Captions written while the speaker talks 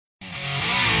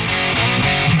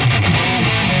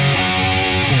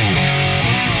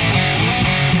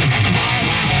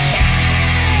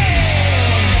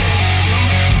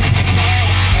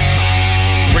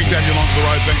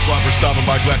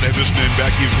to have this man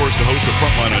back. He, of course, the host of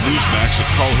Frontline on Newsmax. It's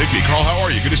Carl Higbie. Carl, how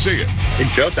are you? Good to see you. Hey,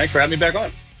 Joe. Thanks for having me back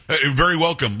on. Very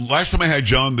welcome. Last time I had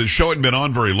John, the show hadn't been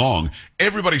on very long.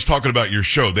 Everybody's talking about your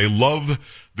show. They love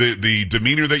the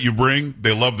demeanor that you bring.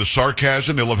 They love the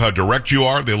sarcasm. They love how direct you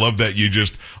are. They love that you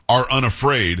just are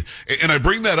unafraid. And I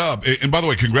bring that up. And by the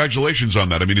way, congratulations on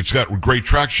that. I mean, it's got great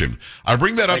traction. I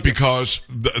bring that up because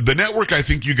the network I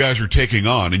think you guys are taking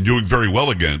on and doing very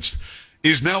well against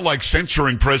is now like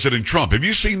censoring President Trump. Have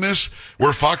you seen this?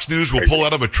 Where Fox News will pull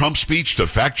out of a Trump speech to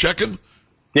fact check him?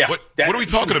 Yeah. What are we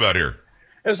talking about here?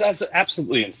 It was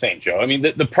absolutely insane, Joe. I mean,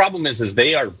 the problem is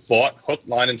they are bought hook,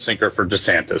 line, and sinker for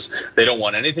DeSantis. They don't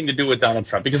want anything to do with Donald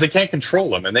Trump because they can't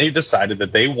control him. And they decided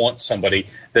that they want somebody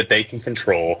that they can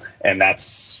control, and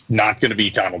that's not going to be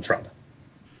Donald Trump.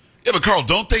 Yeah, but Carl,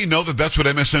 don't they know that that's what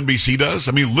MSNBC does?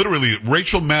 I mean, literally,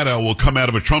 Rachel Maddow will come out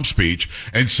of a Trump speech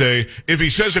and say, if he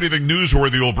says anything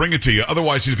newsworthy, we'll bring it to you.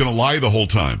 Otherwise, he's going to lie the whole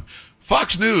time.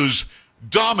 Fox News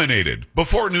dominated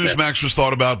before Newsmax was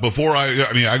thought about. Before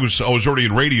I was already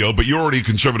in radio, but you're already a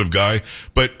conservative guy.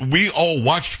 But we all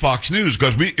watched Fox News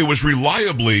because it was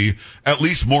reliably at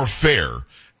least more fair.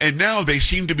 And now they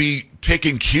seem to be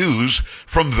taking cues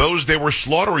from those they were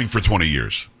slaughtering for 20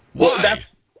 years. Why? Well,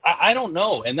 I don't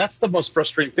know. And that's the most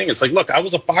frustrating thing. It's like, look, I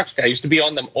was a Fox guy. I used to be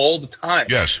on them all the time.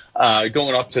 Yes.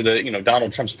 Going up to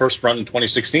Donald Trump's first run in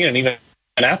 2016 and even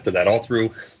after that, all through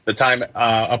the time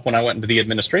up when I went into the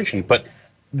administration. But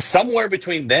somewhere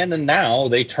between then and now,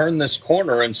 they turned this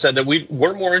corner and said that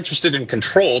we're more interested in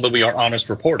control than we are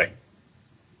honest reporting.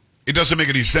 It doesn't make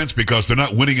any sense because they're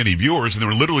not winning any viewers and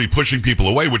they're literally pushing people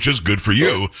away, which is good for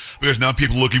you because now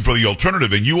people are looking for the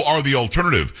alternative and you are the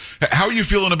alternative. How are you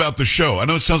feeling about the show? I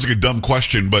know it sounds like a dumb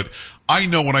question, but I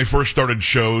know when I first started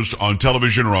shows on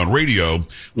television or on radio, a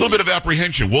little bit of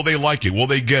apprehension. Will they like it? Will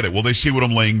they get it? Will they see what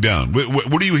I'm laying down?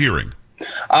 What are you hearing?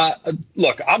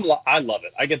 Look, I love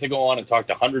it. I get to go on and talk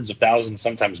to hundreds of thousands,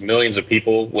 sometimes millions of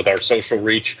people with our social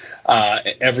reach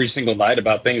every single night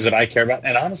about things that I care about.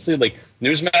 And honestly, like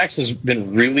Newsmax has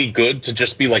been really good to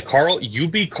just be like, Carl, you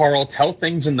be Carl, tell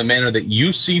things in the manner that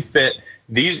you see fit.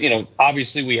 These,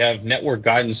 obviously we have network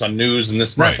guidance on news and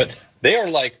this and that, but they are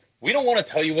like, we don't want to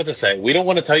tell you what to say. We don't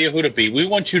want to tell you who to be. We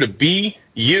want you to be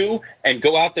you and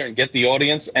go out there and get the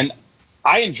audience. And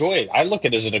I enjoy it. I look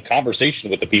at it as a conversation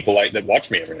with the people that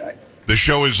watch me every night. The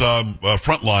show is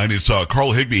Frontline. It's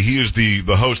Carl Higbie. He is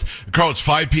the host. Carl, it's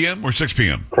 5 p.m. or 6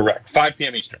 p.m.? Correct. 5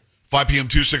 p.m. Eastern. 5 p.m.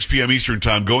 to 6 p.m. Eastern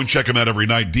time. Go and check him out every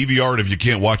night. DVR it if you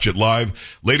can't watch it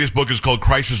live. Latest book is called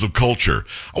Crisis of Culture.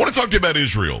 I want to talk to you about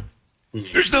Israel.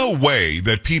 There's no way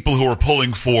that people who are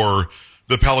pulling for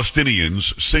the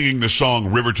Palestinians singing the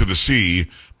song River to the Sea,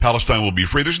 Palestine will be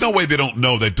free. There's no way they don't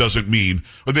know that doesn't mean,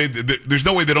 or there's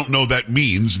no way they don't know that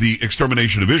means the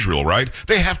extermination of Israel, right?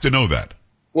 They have to know that.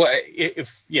 Well,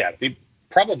 the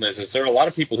problem is there are a lot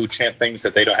of people who chant things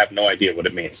that they don't have no idea what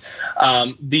it means.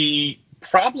 The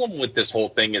problem with this whole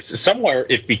thing is somewhere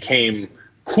it became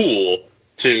cool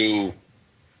to,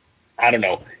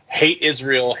 hate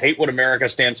Israel, hate what America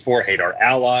stands for, hate our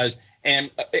allies.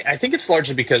 And I think it's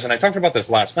largely because, and I talked about this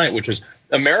last night, which is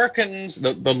Americans,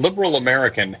 the liberal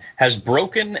American has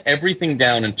broken everything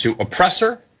down into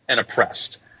oppressor and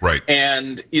oppressed. Right.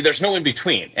 And there's no in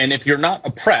between. And if you're not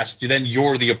oppressed, then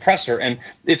you're the oppressor. And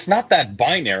it's not that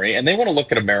binary. And they want to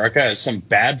look at America as some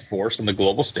bad force on the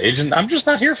global stage. And I'm just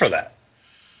not here for that.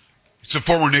 It's a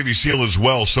former Navy SEAL as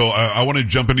well, so I want to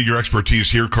jump into your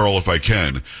expertise here, Carl, if I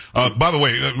can. By the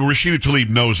way, Rashida Tlaib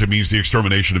knows it means the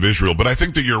extermination of Israel, but I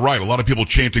think that you're right. A lot of people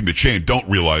chanting the chant don't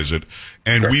realize it,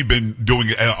 and we've been doing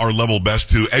our level best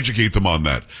to educate them on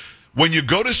that. When you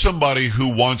go to somebody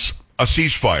who wants a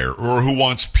ceasefire or who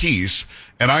wants peace,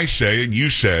 and I say and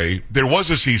you say there was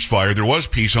a ceasefire, there was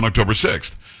peace on October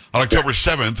 6th. On October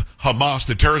 7th, Hamas,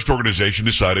 the terrorist organization,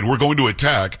 decided we're going to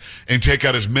attack and take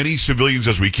out as many civilians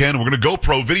as we can. We're going to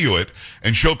GoPro video it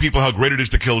and show people how great it is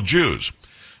to kill Jews.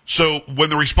 So when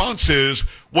the response is,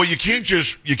 well, you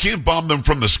can't bomb them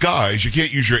from the skies. You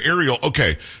can't use your aerial.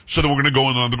 Okay, so then we're going to go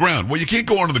on the ground. Well, you can't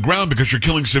go on the ground because you're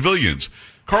killing civilians.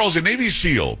 Carl's a Navy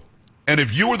SEAL. And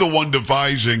if you were the one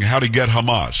devising how to get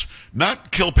Hamas,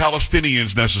 not kill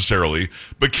Palestinians necessarily,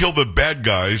 but kill the bad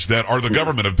guys that are the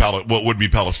government of what would be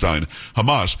Palestine,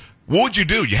 Hamas, what would you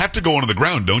do? You have to go onto the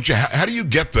ground, don't you? How do you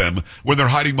get them when they're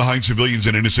hiding behind civilians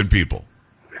and innocent people?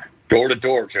 Door to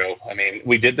door, Joe. I mean,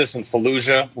 we did this in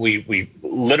Fallujah. We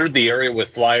littered the area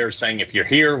with flyers saying, if you're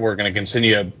here, we're going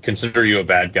to consider you a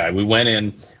bad guy. We went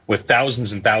in with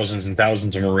thousands and thousands and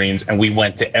thousands of Marines, and we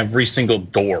went to every single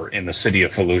door in the city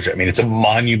of Fallujah. I mean, it's a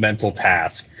monumental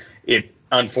task. It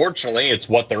unfortunately, it's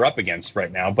what they're up against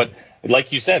right now. But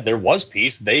like you said, there was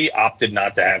peace. They opted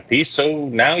not to have peace. So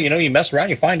now, you mess around,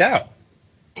 you find out.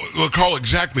 Well, Carl,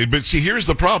 exactly. But see, here's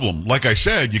the problem. Like I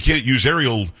said, you can't use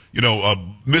aerial,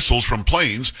 missiles from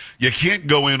planes. You can't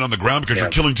go in on the ground because you're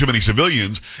killing too many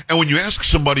civilians. And when you ask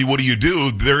somebody, what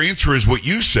do? Their answer is what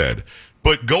you said.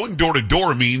 But going door to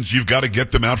door means you've got to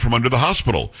get them out from under the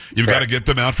hospital. You've got to get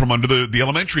them out from under the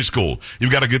elementary school.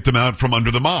 You've got to get them out from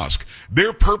under the mosque.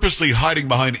 They're purposely hiding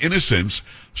behind innocence.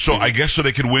 So I guess so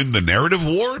they can win the narrative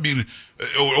war. I mean,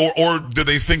 or do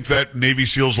they think that Navy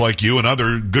SEALs like you and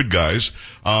other good guys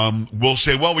will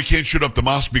say, well, we can't shoot up the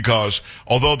mosque because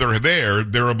although they're there,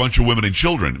 they're a bunch of women and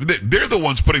children. They're the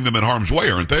ones putting them in harm's way,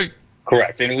 aren't they?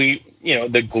 Correct. And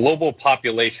the global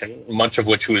population, much of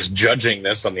which was judging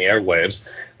this on the airwaves,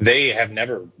 they have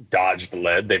never dodged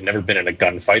lead. They've never been in a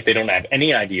gunfight. They don't have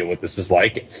any idea what this is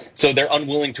like. So they're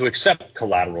unwilling to accept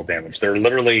collateral damage. They're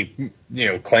literally,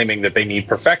 claiming that they need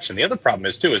perfection. The other problem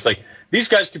is, too, is like these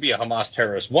guys could be a Hamas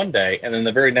terrorist one day, and then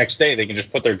the very next day they can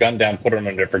just put their gun down, put on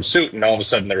a different suit, and all of a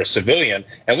sudden they're a civilian.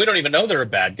 And we don't even know they're a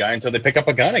bad guy until they pick up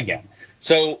a gun again.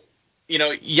 So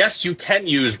yes, you can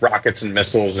use rockets and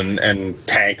missiles and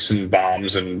tanks and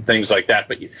bombs and things like that,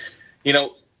 but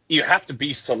you have to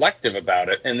be selective about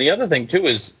it. And the other thing too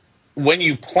is when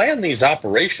you plan these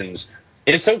operations,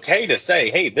 it's okay to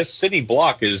say, hey, this city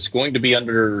block is going to be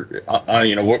under,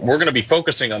 we're going to be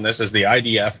focusing on this as the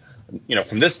IDF,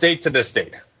 from this date to this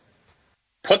date.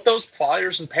 Put those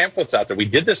flyers and pamphlets out there. We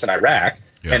did this in Iraq,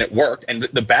 and it worked, and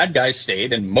the bad guys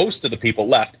stayed, and most of the people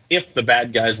left if the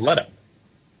bad guys let them.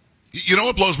 You know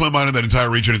what blows my mind in that entire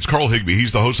region? It's Carl Higbie.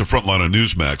 He's the host of Frontline on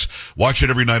Newsmax. Watch it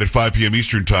every night at 5 p.m.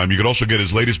 Eastern Time. You can also get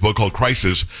his latest book called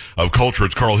Crisis of Culture.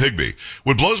 It's Carl Higbie.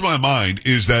 What blows my mind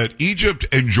is that Egypt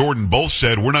and Jordan both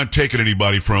said, we're not taking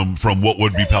anybody from what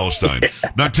would be Palestine.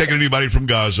 Not taking anybody from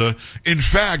Gaza. In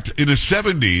fact, in the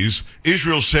 70s,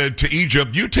 Israel said to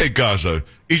Egypt, you take Gaza.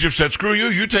 Egypt said, screw you,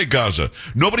 you take Gaza.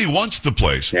 Nobody wants the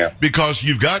place because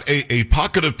you've got a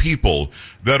pocket of people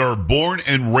that are born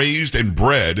and raised and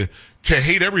bred to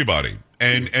hate everybody.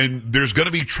 And there's going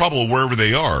to be trouble wherever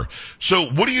they are. So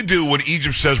what do you do when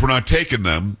Egypt says we're not taking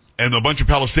them and a bunch of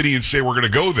Palestinians say we're going to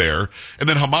go there, and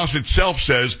then Hamas itself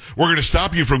says we're going to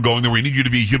stop you from going there, we need you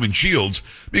to be human shields?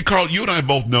 I mean, Carl, you and I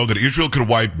both know that Israel could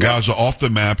wipe Gaza off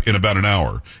the map in about an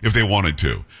hour if they wanted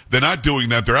to. They're not doing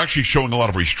that. They're actually showing a lot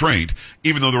of restraint,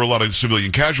 even though there are a lot of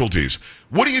civilian casualties.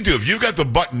 What do you do if you've got the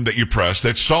button that you press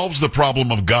that solves the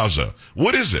problem of Gaza?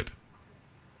 What is it?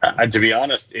 To be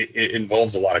honest, it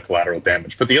involves a lot of collateral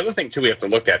damage. But the other thing, too, we have to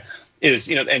look at is,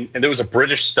 and there was a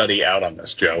British study out on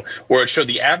this, Joe, where it showed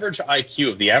the average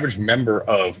IQ of the average member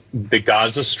of the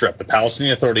Gaza Strip, the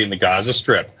Palestinian Authority in the Gaza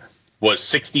Strip, was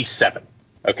 67.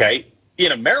 Okay?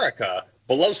 In America,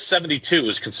 below 72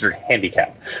 is considered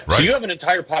handicapped. Right. So you have an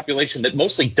entire population that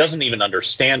mostly doesn't even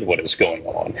understand what is going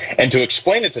on. And to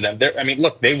explain it to them,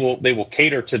 look, they will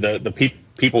cater to the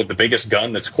people with the biggest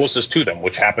gun that's closest to them,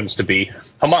 which happens to be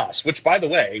Hamas, which, by the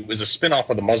way, was a spinoff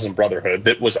of the Muslim Brotherhood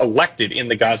that was elected in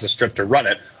the Gaza Strip to run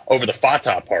it over the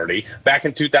Fatah party back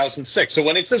in 2006. So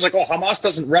when it says Hamas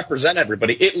doesn't represent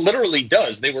everybody, it literally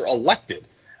does. They were elected.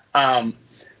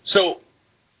 So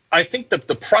I think that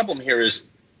the problem here is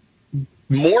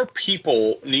more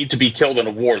people need to be killed in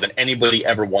a war than anybody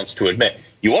ever wants to admit.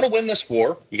 You want to win this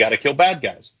war, you got to kill bad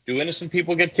guys. Do innocent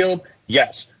people get killed?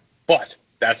 Yes. But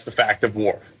that's the fact of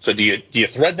war. So do you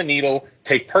thread the needle,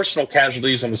 take personal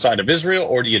casualties on the side of Israel,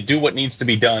 or do you do what needs to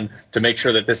be done to make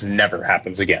sure that this never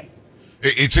happens again?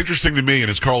 It's interesting to me,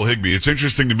 and it's Carl Higbie, it's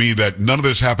interesting to me that none of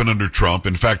this happened under Trump.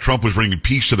 In fact, Trump was bringing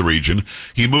peace to the region.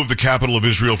 He moved the capital of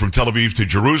Israel from Tel Aviv to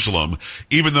Jerusalem,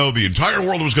 even though the entire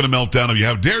world was going to melt down.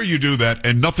 How dare you do that?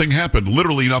 And nothing happened.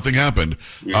 Literally nothing happened.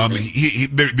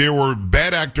 There were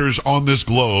bad actors on this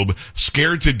globe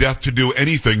scared to death to do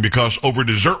anything because over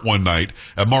dessert one night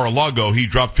at Mar-a-Lago, he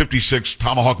dropped 56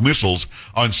 Tomahawk missiles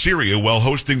on Syria while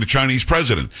hosting the Chinese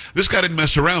president. This guy didn't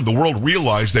mess around. The world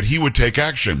realized that he would take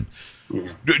action.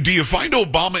 Do you find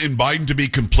Obama and Biden to be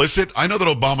complicit? I know that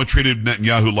Obama treated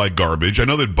Netanyahu like garbage. I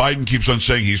know that Biden keeps on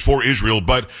saying he's for Israel,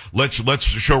 but let's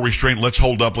show restraint. Let's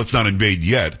hold up. Let's not invade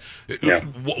yet. Yeah.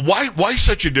 Why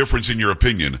such a difference, in your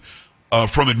opinion,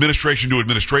 from administration to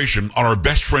administration on our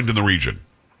best friend in the region?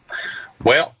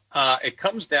 Well, it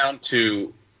comes down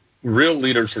to real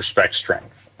leaders respect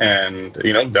strength. And,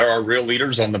 there are real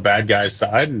leaders on the bad guy's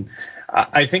side. And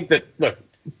I think that, look,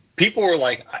 people were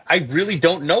like, I really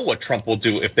don't know what Trump will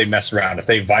do if they mess around, if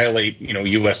they violate,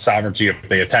 U.S. sovereignty, if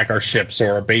they attack our ships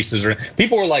or our bases. Or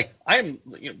people were like,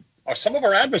 are some of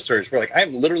our adversaries were like, I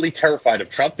am literally terrified of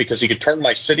Trump because he could turn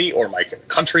my city or my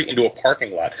country into a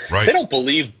parking lot. Right. They don't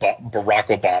believe Barack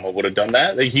Obama would have done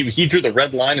that. He drew the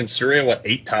red line in Syria,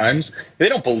 8 times? They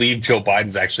don't believe Joe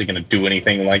Biden's actually going to do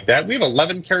anything like that. We have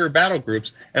 11 carrier battle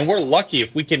groups, and we're lucky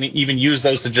if we can even use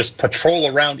those to just patrol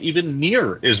around even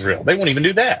near Israel. They won't even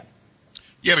do that.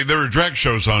 Yeah, I mean, there are drag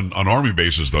shows on Army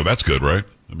bases, though. That's good, right?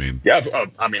 I mean, yeah.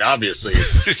 I mean, obviously,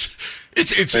 it's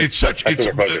such.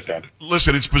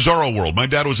 Listen, it's bizarro world. My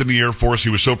dad was in the Air Force. He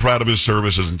was so proud of his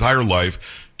service his entire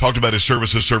life. Talked about his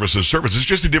services. It's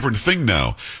just a different thing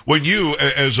now. When you,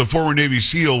 as a former Navy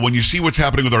SEAL, when you see what's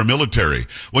happening with our military,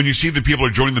 when you see that people are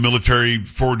joining the military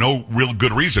for no real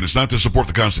good reason, it's not to support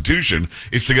the Constitution,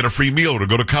 it's to get a free meal or to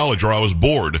go to college or I was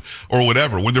bored or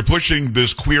whatever. When they're pushing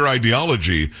this queer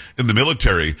ideology in the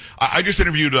military, I just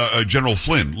interviewed General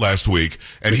Flynn last week,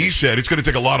 and he said it's going to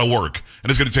take a lot of work,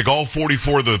 and it's going to take all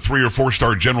 44 of the 3 or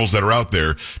 4-star generals that are out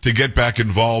there to get back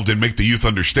involved and make the youth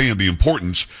understand the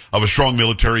importance of a strong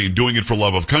military and doing it for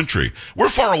love of country. We're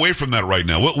far away from that right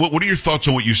now. What are your thoughts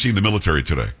on what you see in the military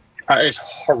today? It's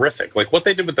horrific. Like what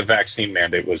they did with the vaccine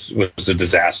mandate was a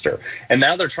disaster. And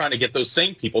now they're trying to get those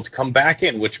same people to come back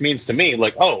in, which means to me,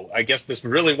 like, oh, I guess this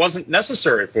really wasn't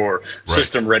necessary for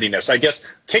system readiness. I guess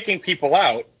kicking people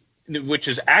out, which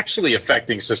is actually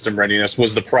affecting system readiness,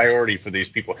 was the priority for these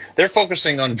people. They're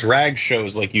focusing on drag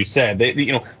shows, like you said.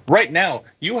 Right now,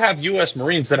 you have U.S.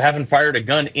 Marines that haven't fired a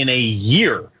gun in a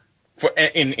year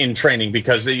in training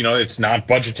because it's not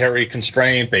budgetary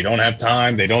constraint. They don't have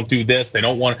time. They don't do this. They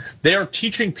don't want. They are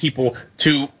teaching people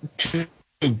to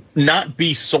not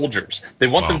be soldiers. They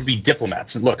want them to be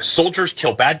diplomats. And look, soldiers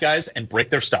kill bad guys and break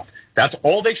their stuff. That's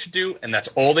all they should do, and that's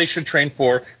all they should train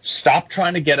for. Stop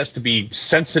trying to get us to be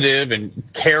sensitive and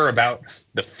care about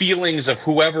the feelings of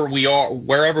whoever we are,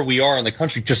 wherever we are in the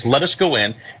country. Just let us go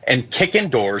in and kick in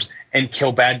doors and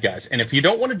kill bad guys. And if you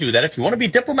don't want to do that, if you want to be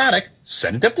diplomatic,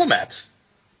 send diplomats.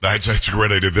 That's a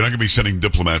great idea. They're not going to be sending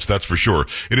diplomats, that's for sure.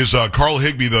 It is Carl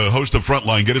Higbie, the host of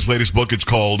Frontline. Get his latest book. It's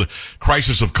called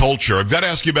Crisis of Culture. I've got to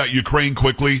ask you about Ukraine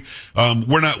quickly.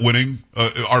 We're not winning.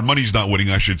 Our money's not winning,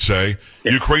 I should say.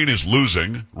 Yeah. Ukraine is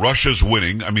losing. Russia's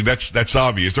winning. I mean, that's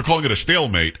obvious. They're calling it a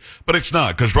stalemate, but it's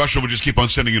not, because Russia would just keep on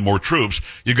sending in more troops.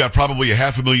 You've got probably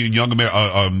 500,000 young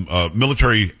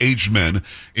military-aged men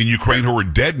in Ukraine who are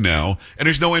dead now, and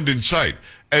there's no end in sight.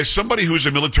 As somebody who's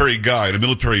a military guy and a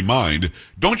military mind,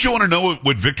 don't you want to know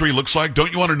what victory looks like?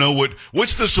 Don't you want to know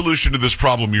what's the solution to this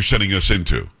problem you're sending us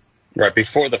into? Right.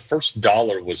 Before the first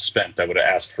dollar was spent, I would have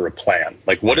asked for a plan.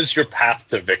 Like, what is your path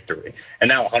to victory? And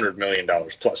now $100 million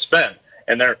plus spent.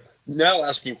 And they're now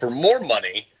asking for more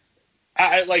money.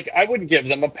 I wouldn't give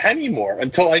them a penny more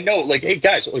until I know, like, hey,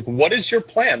 guys, like, what is your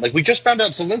plan? Like, we just found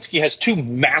out Zelensky has 2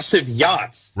 massive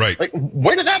yachts. Right. Like,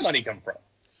 where did that money come from?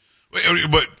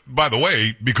 But, by the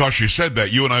way, because you said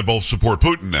that, you and I both support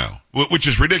Putin now, which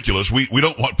is ridiculous. We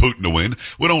don't want Putin to win.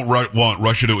 We don't want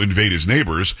Russia to invade his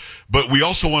neighbors, but we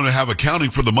also want to have accounting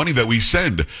for the money that we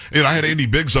send. And I had Andy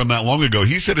Biggs on not long ago.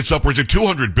 He said it's upwards of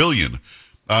 $200 billion.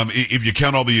 If you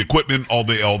count all the equipment, all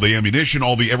the ammunition,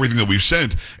 everything that we've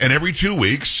sent, and every 2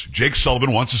 weeks, Jake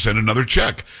Sullivan wants to send another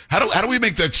check. How do we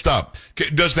make that stop?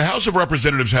 Does the House of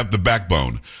Representatives have the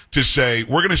backbone to say,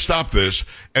 we're going to stop this,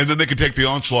 and then they can take the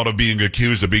onslaught of being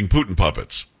accused of being Putin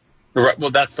puppets? Right.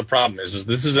 Well, that's the problem is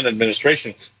this is an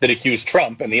administration that accused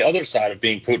Trump and the other side of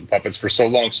being Putin puppets for so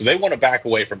long. So they want to back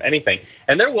away from anything,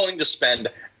 and they're willing to spend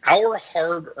our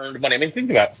hard-earned money. I mean, think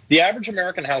about it. The average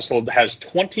American household has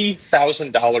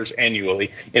 $20,000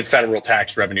 annually in federal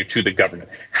tax revenue to the government.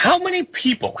 How many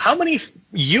people, how many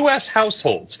U.S.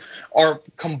 households are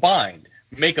combined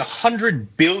make $100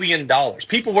 billion?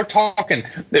 People we're talking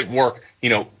that work,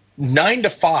 9 to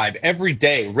 5 every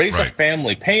day, raise a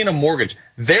family, paying a mortgage.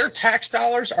 Their tax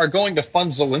dollars are going to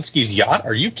fund Zelensky's yacht?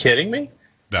 Are you kidding me?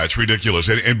 That's ridiculous.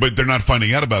 But they're not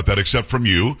finding out about that except from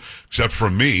you, except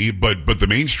from me. But the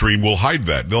mainstream will hide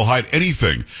that. They'll hide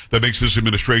anything that makes this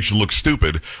administration look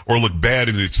stupid or look bad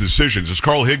in its decisions. It's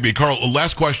Carl Higbie. Carl,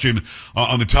 last question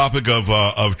on the topic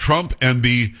of Trump and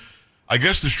the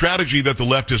strategy that the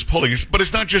left is pulling. But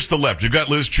it's not just the left. You've got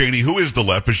Liz Cheney, who is the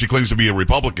left, but she claims to be a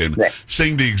Republican,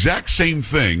 saying the exact same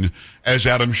thing as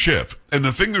Adam Schiff. And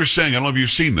the thing they're saying, I don't know if you've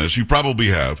seen this, you probably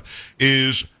have,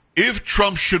 is if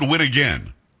Trump should win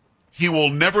again, he will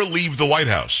never leave the White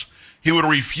House. He would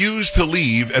refuse to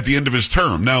leave at the end of his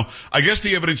term. Now, I guess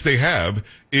the evidence they have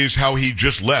is how he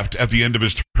just left at the end of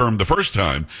his term the first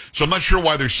time. So I'm not sure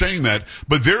why they're saying that,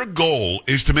 but their goal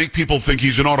is to make people think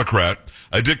he's an autocrat,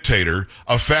 a dictator,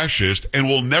 a fascist, and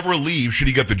will never leave should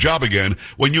he get the job again,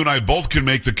 when you and I both can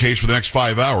make the case for the next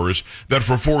 5 hours that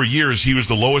for 4 years he was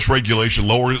the lowest regulation,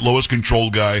 lowest control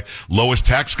guy, lowest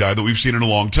tax guy that we've seen in a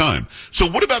long time. So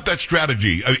what about that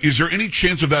strategy? Is there any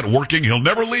chance of that working? He'll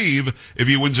never leave if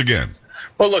he wins again.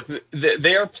 Well, look,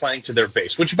 they are playing to their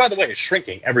base, which, by the way, is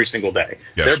shrinking every single day.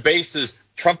 Yes. Their base is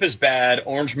Trump is bad,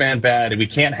 Orange Man bad, and we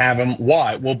can't have him.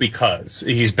 Why? Well, because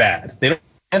he's bad. They don't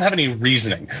have any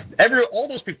reasoning. All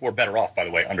those people were better off, by the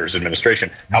way, under his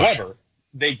administration. However,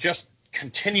 they just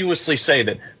continuously say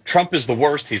that Trump is the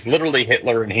worst. He's literally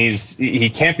Hitler, and he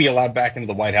can't be allowed back into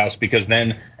the White House because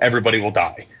then everybody will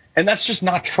die. And that's just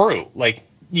not true. Like,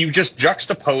 you just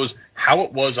juxtapose how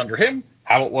it was under him,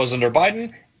 how it was under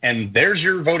Biden, and there's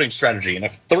your voting strategy. And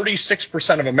if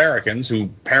 36% of Americans who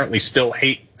apparently still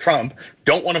hate Trump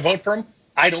don't want to vote for him,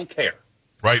 I don't care.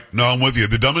 Right. No, I'm with you.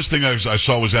 The dumbest thing I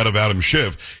saw was out of Adam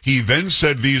Schiff. He then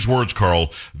said these words,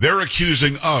 Carl, they're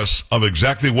accusing us of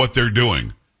exactly what they're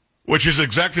doing, which is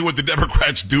exactly what the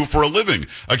Democrats do for a living,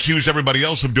 accuse everybody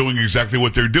else of doing exactly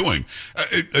what they're doing.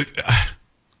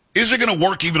 Is it going to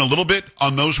work even a little bit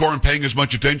on those who aren't paying as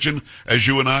much attention as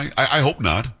you and I? I hope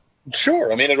not.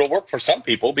 Sure. I mean, it'll work for some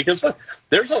people because look,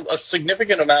 there's a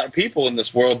significant amount of people in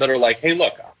this world that are like, hey,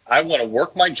 look, I want to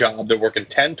work my job. They're working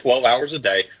 10, 12 hours a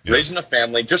day, raising a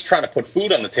family, just trying to put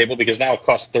food on the table because now it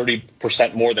costs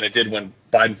 30% more than it did when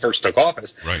Biden first took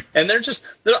office. Right. And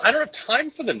I don't have time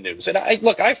for the news. And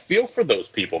I feel for those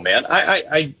people, man.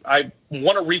 I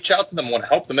want to reach out to them, want to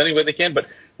help them any way they can. But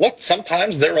look,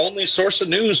 sometimes their only source of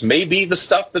news may be the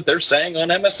stuff that they're saying on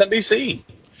MSNBC.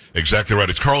 Exactly right.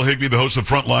 It's Carl Higbie, the host of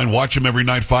Frontline. Watch him every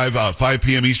night, 5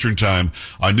 p.m. Eastern time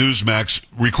on Newsmax.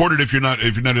 Record it if you're not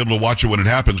able to watch it when it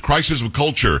happens. Crisis of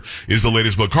Culture is the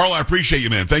latest book. Carl, I appreciate you,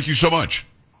 man. Thank you so much.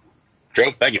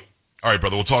 Joe, thank you. All right,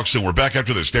 brother. We'll talk soon. We're back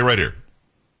after this. Stay right here.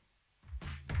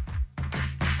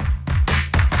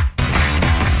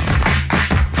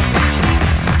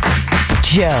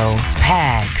 Joe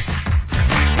Pags.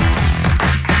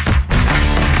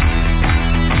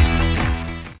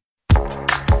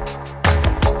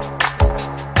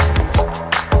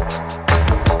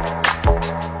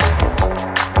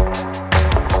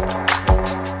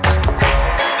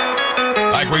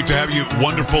 Great to have you.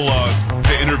 Wonderful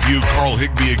to interview Carl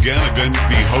Higbie again,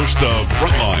 the host of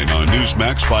Frontline on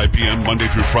Newsmax, 5 p.m. Monday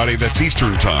through Friday. That's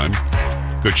Eastern time.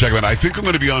 Go check it out. I think I'm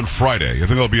going to be on Friday. I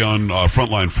think I'll be on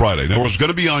Frontline Friday. Now, I was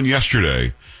going to be on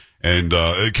yesterday, and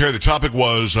Carrie, the topic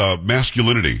was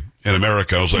masculinity in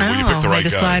America. I was like, well, you picked the right guy.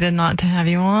 They decided not to have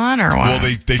you on, or what? Well,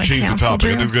 they changed the topic. I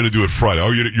think they're going to do it Friday.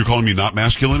 Oh, you're calling me not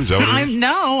masculine? Is that what it is?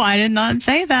 No, I did not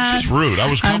say that. It's just rude. I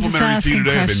was complimentary to you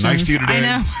today. I've been nice to you today. I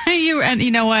know. And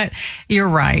you know what? You're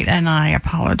right, and I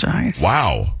apologize.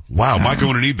 Wow. Mike, I'm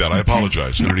going to need that. I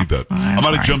apologize. I'm going to need that. I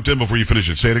might have jumped in before you finished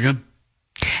it. Say it again.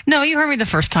 No, you heard me the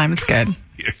first time. It's good.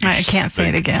 I can't say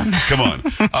it again. Come on.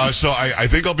 So I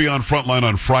think I'll be on Frontline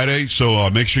on Friday, so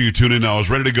make sure you tune in. Now, I was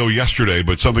ready to go yesterday,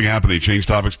 but something happened. They changed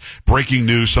topics. Breaking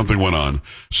news, something went on.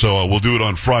 So we'll do it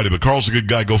on Friday. But Carl's a good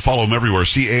guy. Go follow him everywhere.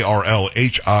 CarlHigbie.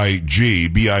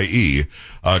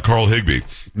 Carl Higbie.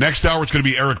 Next hour, it's going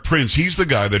to be Eric Prince. He's the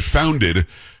guy that founded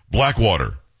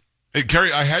Blackwater. Hey,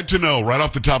 Carrie, I had to know right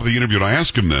off the top of the interview, and I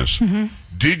asked him this. Mm-hmm.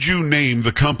 Did you name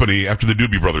the company after the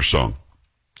Doobie Brothers song?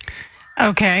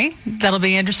 Okay. That'll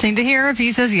be interesting to hear if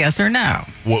he says yes or no.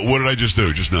 What did I just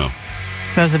do just now?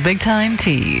 That was a big-time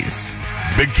tease.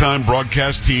 Big-time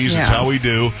broadcast tease. Yes. It's how we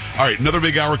do. All right, another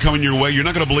big hour coming your way. You're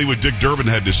not going to believe what Dick Durbin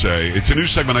had to say. It's a new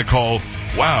segment I call,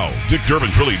 Wow, Dick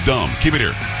Durbin's really dumb. Keep it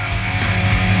here.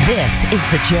 This is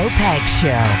the Joe Pags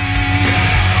Show.